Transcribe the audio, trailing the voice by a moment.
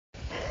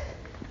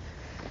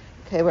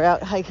Okay, we're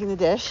out hiking the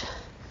dish,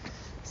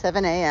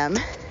 7 a.m.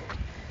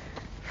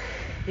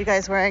 You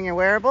guys wearing your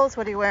wearables?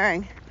 What are you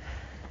wearing?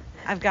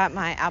 I've got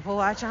my Apple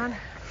Watch on.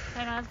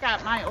 And I've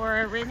got my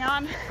Oura Ring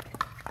on.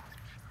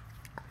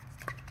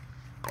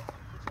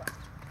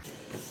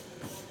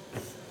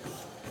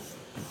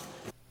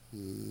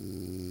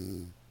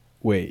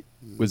 Wait,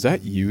 was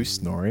that you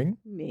snoring?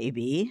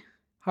 Maybe.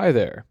 Hi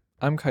there,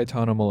 I'm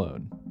Caetano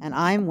Melone. And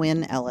I'm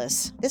Winn,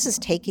 Ellis. This is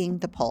Taking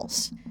the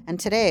Pulse. And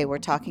today we're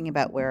talking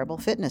about wearable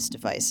fitness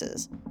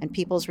devices and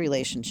people's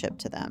relationship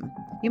to them.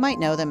 You might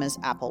know them as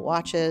Apple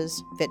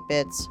Watches,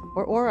 Fitbits,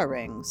 or Oura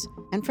Rings.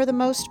 And for the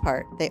most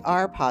part, they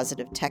are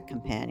positive tech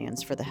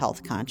companions for the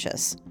health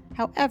conscious.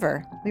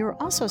 However, we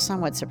were also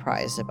somewhat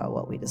surprised about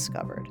what we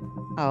discovered.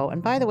 Oh,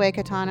 and by the way,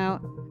 Caetano,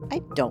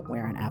 I don't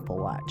wear an Apple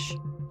Watch.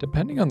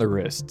 Depending on the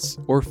wrists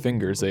or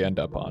fingers they end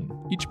up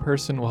on, each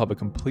person will have a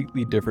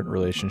completely different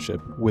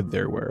relationship with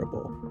their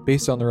wearable,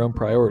 based on their own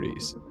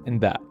priorities, and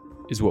that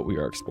is what we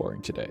are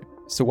exploring today.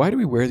 So why do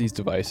we wear these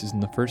devices in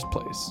the first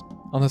place?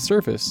 On the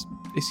surface,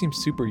 they seem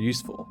super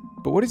useful,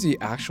 but what is the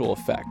actual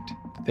effect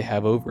that they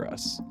have over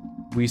us?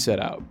 We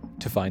set out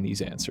to find these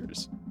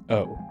answers.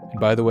 Oh, and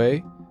by the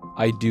way,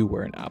 I do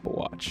wear an Apple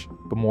Watch,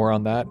 but more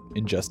on that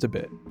in just a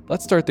bit.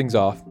 Let's start things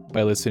off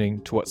by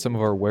listening to what some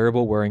of our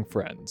wearable-wearing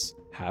friends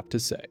have to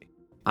say.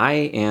 I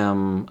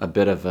am a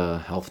bit of a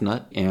health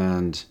nut,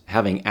 and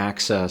having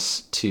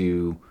access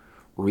to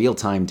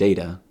real-time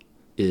data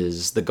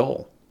is the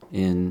goal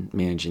in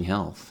managing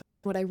health.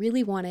 What I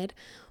really wanted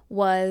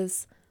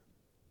was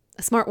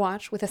a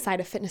smartwatch with a side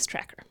of fitness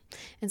tracker.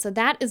 And so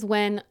that is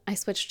when I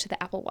switched to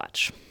the Apple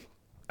Watch.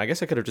 I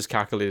guess I could have just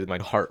calculated my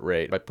heart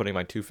rate by putting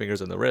my two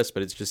fingers on the wrist,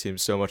 but it just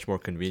seems so much more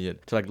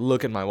convenient to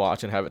look at my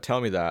watch and have it tell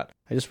me that.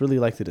 I just really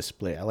like the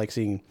display. I like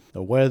seeing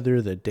the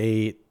weather, the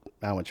date,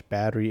 how much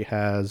battery it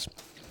has,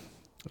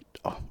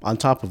 on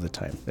top of the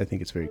time. I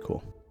think it's very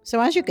cool. So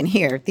as you can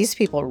hear, these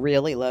people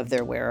really love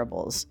their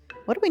wearables.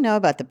 What do we know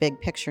about the big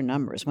picture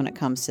numbers when it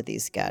comes to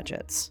these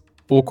gadgets?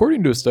 Well,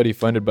 according to a study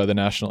funded by the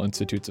National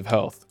Institutes of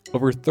Health,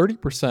 over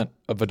 30%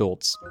 of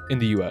adults in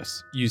the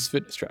US use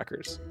fitness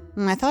trackers.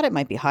 I thought it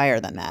might be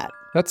higher than that.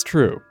 That's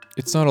true.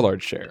 It's not a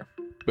large share.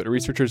 But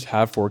researchers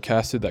have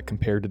forecasted that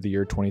compared to the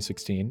year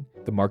 2016,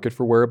 the market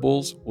for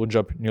wearables will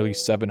jump nearly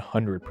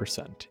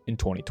 700% in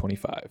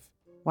 2025.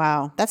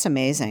 Wow, that's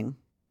amazing.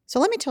 So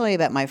let me tell you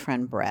about my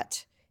friend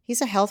Brett.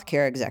 He's a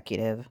healthcare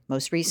executive,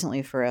 most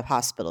recently for a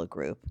hospital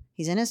group.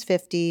 He's in his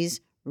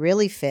 50s,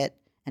 really fit,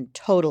 and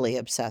totally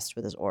obsessed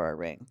with his Oura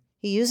Ring.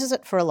 He uses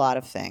it for a lot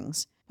of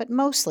things, but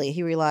mostly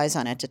he relies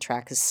on it to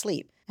track his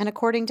sleep, and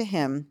according to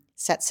him,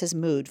 sets his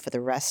mood for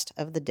the rest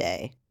of the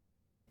day.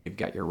 You've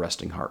got your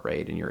resting heart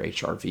rate and your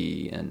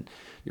HRV and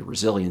your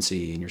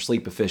resiliency and your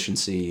sleep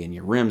efficiency and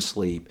your REM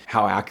sleep.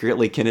 How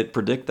accurately can it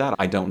predict that?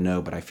 I don't know,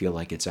 but I feel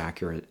like it's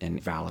accurate in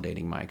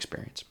validating my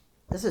experience.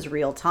 This is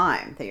real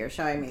time that you're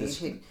showing me.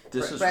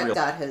 Brett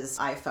got his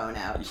iPhone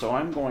out. So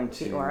I'm going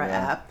to... The Oura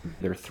app.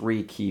 There are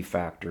three key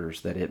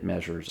factors that it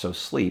measures. So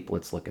sleep,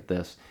 let's look at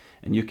this.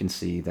 And you can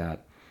see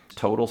that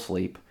total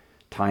sleep,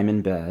 time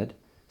in bed,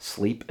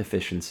 sleep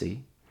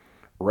efficiency,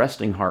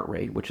 resting heart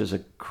rate, which is a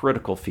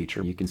critical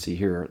feature. You can see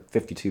here,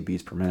 52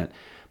 beats per minute.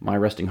 My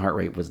resting heart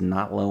rate was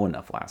not low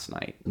enough last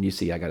night. And you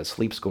see I got a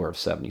sleep score of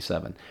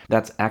 77.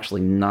 That's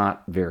actually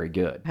not very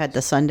good. Had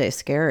the Sunday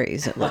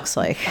scaries, it looks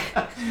like.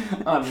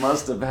 I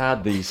must have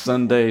had the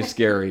Sunday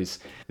scaries.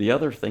 The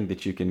other thing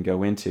that you can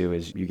go into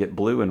is you get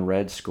blue and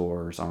red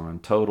scores on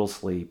total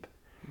sleep,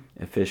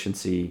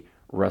 efficiency,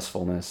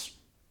 restfulness,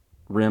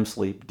 REM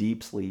sleep,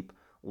 deep sleep,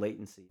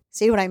 latency.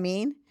 See what I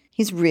mean?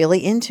 He's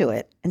really into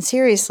it. And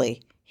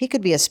seriously, he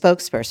could be a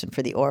spokesperson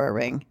for the Oura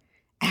Ring.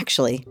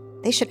 Actually,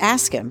 they should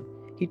ask him.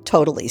 He'd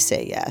totally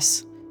say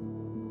yes.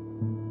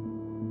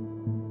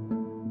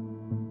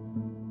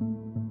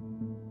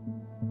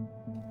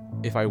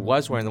 If I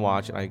was wearing the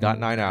watch and I got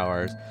 9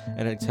 hours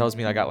and it tells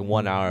me I got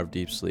 1 hour of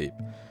deep sleep,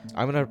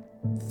 I'm going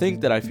to think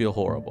that I feel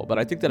horrible. But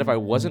I think that if I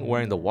wasn't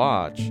wearing the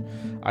watch,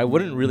 I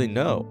wouldn't really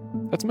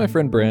know. That's my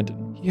friend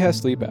Brandon. He has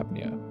sleep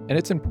apnea, and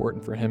it's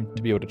important for him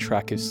to be able to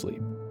track his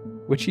sleep,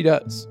 which he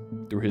does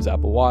through his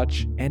Apple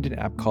Watch and an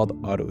app called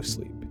Auto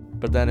Sleep.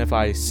 But then if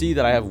I see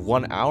that I have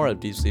 1 hour of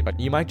deep sleep,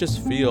 you might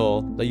just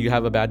feel that you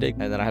have a bad day,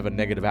 and then I have a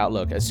negative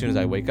outlook as soon as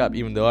I wake up,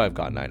 even though I've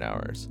got 9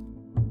 hours.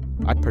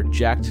 I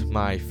project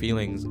my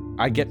feelings.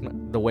 I get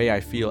the way I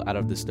feel out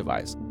of this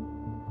device.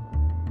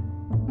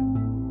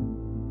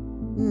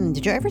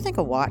 Did you ever think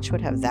a watch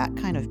would have that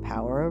kind of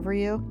power over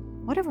you?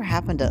 Whatever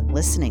happened to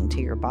listening to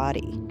your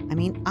body? I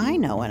mean, I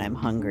know when I'm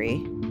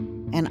hungry,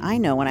 and I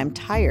know when I'm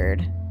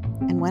tired,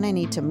 and when I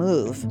need to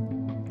move,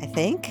 I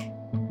think.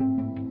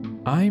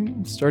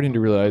 I'm starting to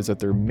realize that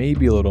there may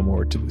be a little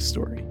more to this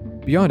story.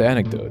 Beyond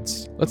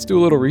anecdotes, let's do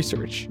a little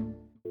research.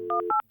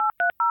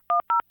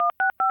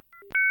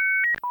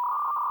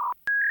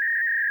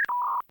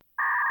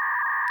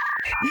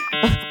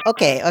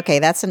 Okay,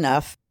 that's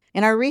enough.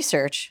 In our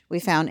research, we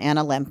found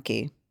Anna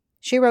Lembke.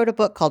 She wrote a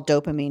book called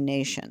Dopamine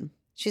Nation.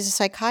 She's a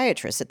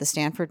psychiatrist at the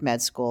Stanford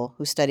Med School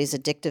who studies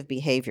addictive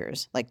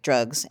behaviors like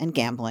drugs and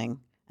gambling,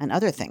 and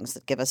other things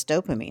that give us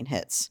dopamine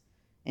hits,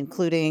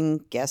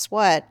 including, guess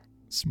what?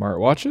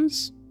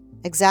 Smartwatches?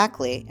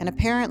 Exactly, and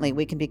apparently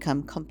we can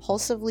become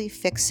compulsively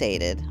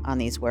fixated on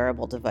these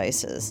wearable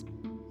devices.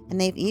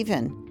 And they've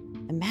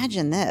even,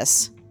 imagine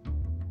this,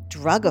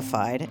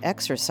 drugified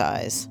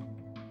exercise.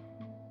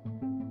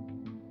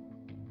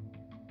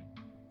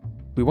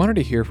 We wanted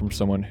to hear from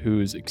someone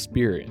who's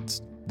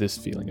experienced this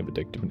feeling of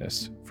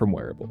addictiveness from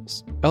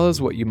wearables. Ella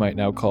is what you might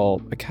now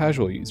call a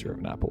casual user of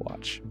an Apple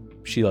Watch.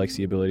 She likes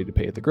the ability to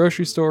pay at the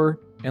grocery store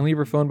and leave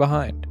her phone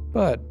behind.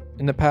 But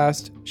in the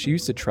past, she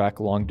used to track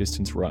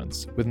long-distance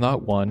runs with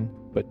not one,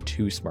 but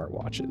 2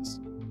 smartwatches.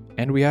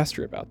 And we asked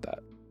her about that.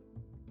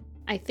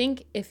 I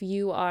think if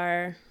you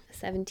are a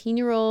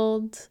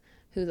 17-year-old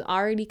who's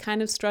already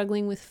kind of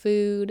struggling with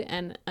food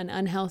and an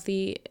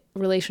unhealthy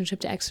relationship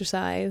to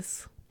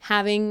exercise,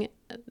 having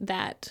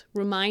that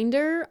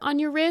reminder on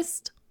your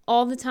wrist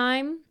all the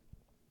time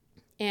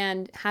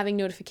and having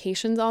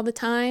notifications all the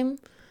time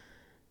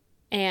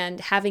and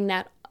having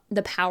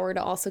the power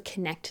to also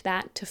connect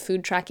that to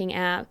food tracking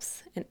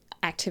apps and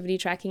activity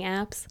tracking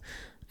apps,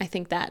 I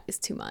think that is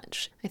too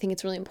much. I think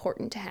it's really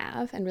important to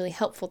have and really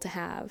helpful to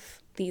have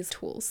these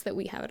tools that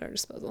we have at our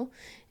disposal.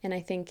 And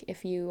I think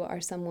if you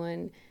are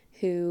someone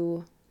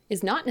who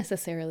is not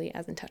necessarily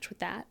as in touch with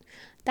that,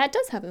 that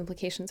does have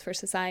implications for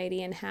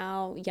society and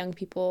how young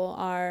people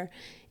are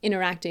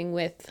interacting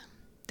with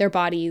their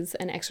bodies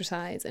and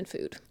exercise and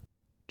food.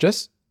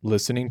 Just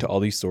listening to all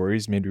these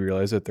stories made me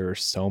realize that there are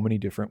so many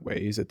different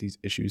ways that these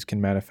issues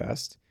can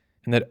manifest,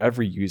 and that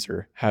every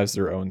user has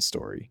their own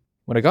story.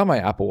 When I got my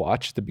Apple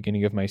Watch at the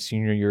beginning of my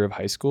senior year of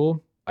high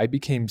school, I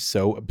became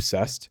so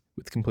obsessed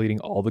with completing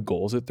all the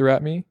goals it threw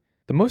at me.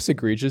 The most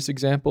egregious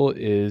example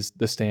is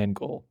the stand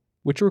goal,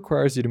 which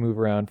requires you to move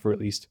around for at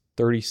least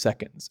 30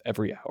 seconds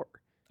every hour.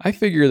 I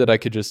figured that I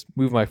could just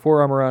move my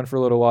forearm around for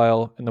a little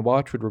while and the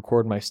watch would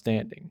record my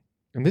standing.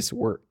 And this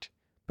worked,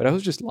 but I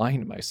was just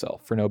lying to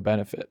myself for no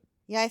benefit.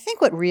 Yeah, I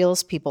think what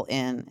reels people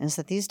in is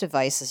that these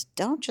devices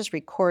don't just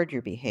record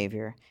your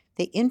behavior,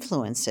 they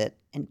influence it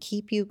and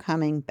keep you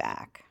coming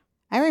back.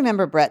 I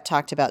remember Brett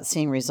talked about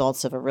seeing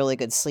results of a really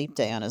good sleep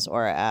day on his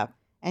Aura app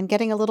and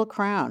getting a little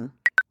crown,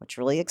 which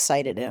really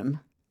excited him.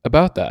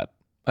 About that,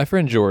 my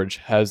friend George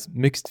has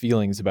mixed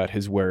feelings about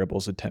his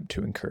wearable's attempt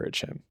to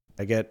encourage him.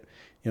 I get,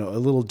 a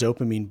little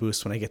dopamine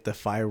boost when I get the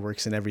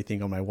fireworks and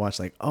everything on my watch.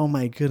 Like, oh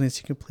my goodness,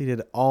 you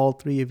completed all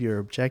 3 of your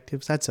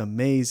objectives. That's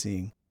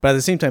amazing. But at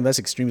the same time, that's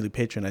extremely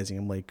patronizing.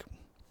 I'm like,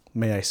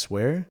 may I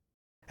swear?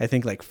 I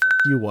think like, fuck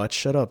you, watch,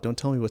 shut up. Don't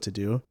tell me what to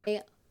do.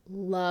 I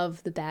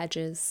love the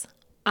badges.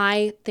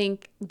 I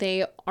think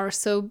they are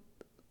so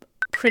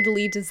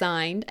prettily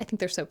designed. I think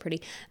they're so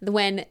pretty.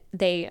 When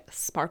they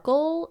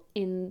sparkle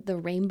in the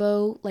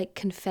rainbow, like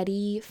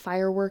confetti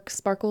fireworks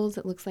sparkles,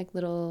 it looks like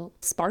little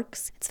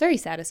sparks. It's very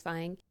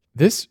satisfying.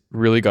 This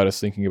really got us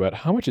thinking about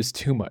how much is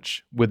too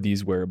much with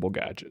these wearable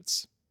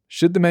gadgets.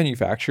 Should the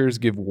manufacturers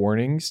give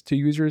warnings to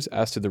users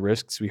as to the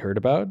risks we heard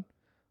about?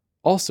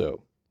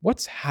 Also,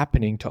 what's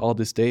happening to all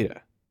this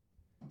data?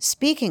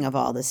 Speaking of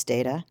all this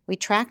data, we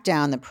tracked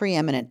down the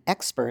preeminent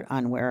expert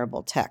on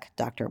wearable tech,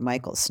 Dr.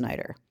 Michael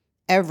Snyder.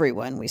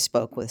 Everyone we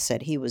spoke with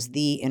said he was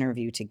the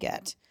interview to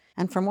get.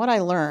 And from what I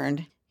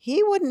learned,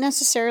 he wouldn't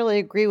necessarily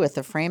agree with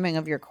the framing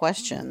of your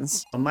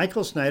questions. I'm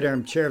Michael Snyder.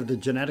 I'm chair of the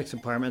genetics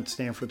department at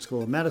Stanford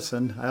School of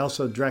Medicine. I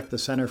also direct the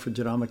Center for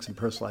Genomics and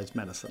Personalized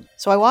Medicine.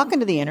 So I walk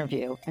into the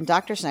interview, and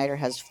Dr. Snyder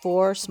has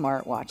 4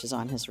 smartwatches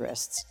on his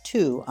wrists,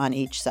 2 on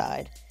each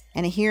side,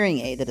 and a hearing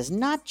aid that is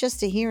not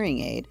just a hearing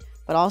aid,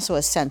 but also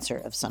a sensor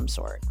of some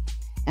sort.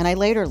 And I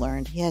later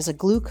learned he has a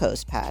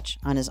glucose patch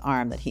on his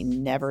arm that he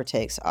never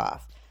takes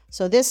off.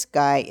 So this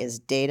guy is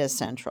data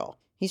central.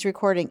 He's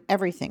recording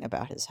everything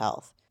about his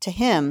health. To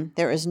him,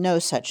 there is no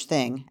such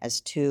thing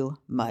as too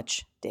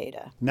much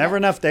data. Never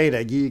enough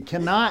data. You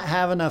cannot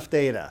have enough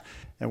data.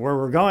 And where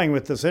we're going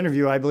with this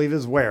interview, I believe,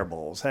 is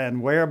wearables.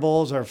 And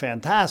wearables are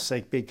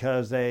fantastic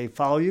because they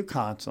follow you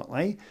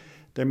constantly.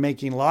 They're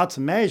making lots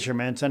of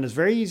measurements, and it's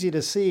very easy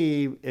to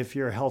see if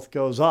your health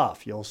goes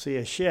off. You'll see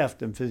a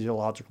shift in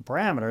physiological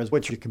parameters,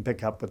 which you can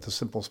pick up with a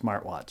simple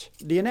smartwatch.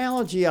 The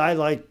analogy I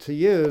like to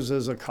use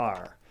is a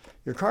car.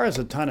 Your car has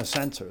a ton of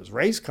sensors.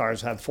 Race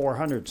cars have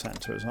 400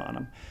 sensors on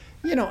them.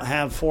 You don't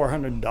have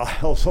 400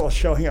 dials all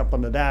showing up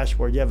on the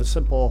dashboard. You have a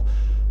simple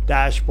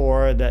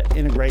dashboard that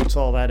integrates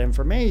all that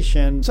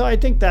information. So I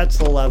think that's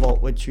the level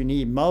at which you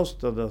need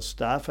most of the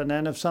stuff. And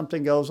then if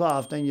something goes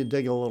off, then you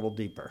dig a little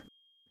deeper.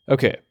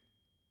 Okay,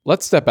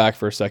 let's step back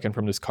for a second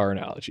from this car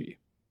analogy.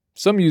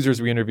 Some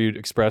users we interviewed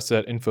expressed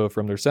that info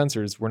from their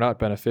sensors were not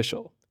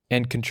beneficial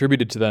and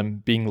contributed to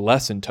them being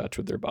less in touch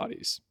with their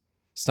bodies.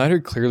 Snyder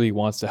clearly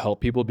wants to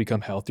help people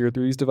become healthier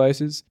through these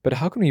devices, but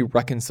how can we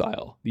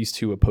reconcile these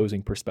two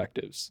opposing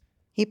perspectives?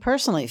 He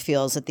personally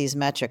feels that these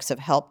metrics have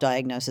helped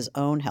diagnose his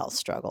own health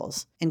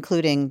struggles,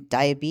 including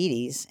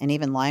diabetes and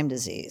even Lyme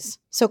disease.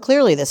 So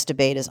clearly this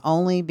debate is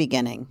only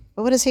beginning.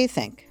 But what does he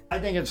think? I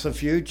think it's the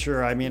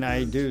future. I mean,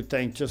 I do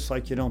think just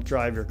like you don't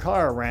drive your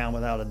car around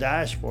without a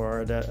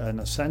dashboard and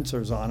the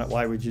sensors on it,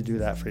 why would you do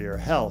that for your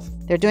health?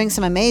 They're doing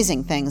some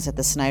amazing things at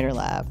the Snyder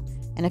Lab.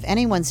 And if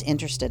anyone's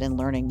interested in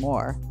learning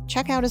more,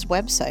 check out his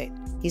website.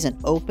 He's an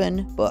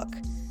open book.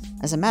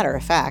 As a matter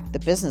of fact, the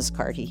business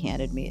card he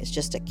handed me is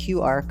just a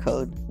QR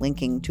code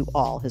linking to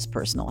all his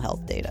personal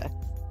health data.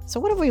 So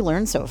what have we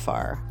learned so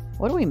far?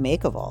 What do we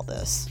make of all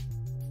this?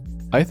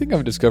 I think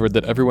I've discovered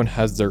that everyone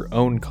has their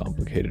own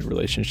complicated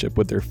relationship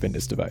with their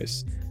fitness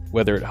device,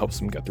 whether it helps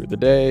them get through the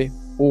day,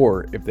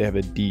 or if they have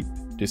a deep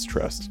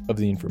distrust of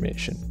the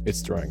information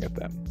it's throwing at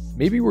them.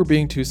 Maybe we're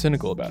being too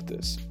cynical about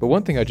this, but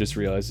one thing I just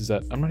realized is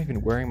that I'm not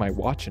even wearing my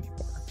watch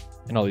anymore.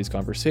 And all these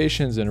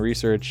conversations and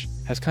research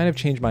has kind of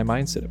changed my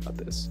mindset about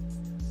this.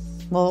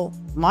 Well,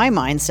 my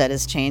mindset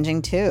is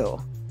changing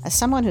too. As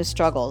someone who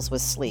struggles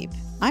with sleep,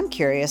 I'm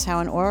curious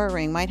how an Oura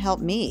Ring might help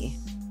me.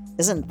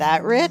 Isn't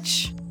that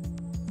rich?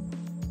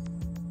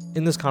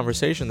 In this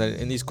conversation,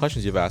 in these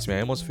questions you've asked me, I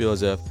almost feel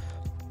as if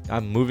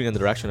I'm moving in the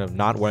direction of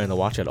not wearing the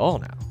watch at all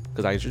now,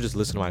 because I should just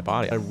listen to my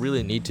body. I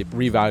really need to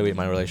reevaluate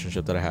my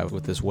relationship that I have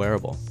with this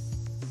wearable.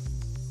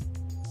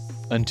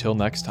 Until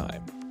next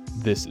time,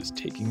 this is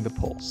Taking the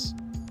Pulse.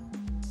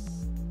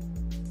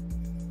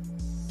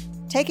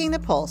 Taking the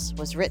Pulse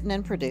was written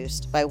and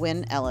produced by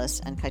Winn,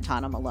 Ellis, and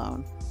Caetano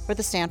Melone for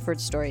the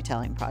Stanford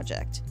Storytelling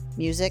Project.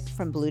 Music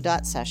from Blue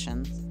Dot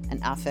Sessions and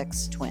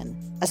Affix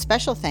Twin. A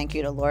special thank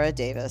you to Laura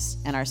Davis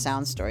and our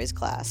Sound Stories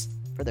class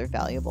for their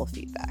valuable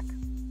feedback.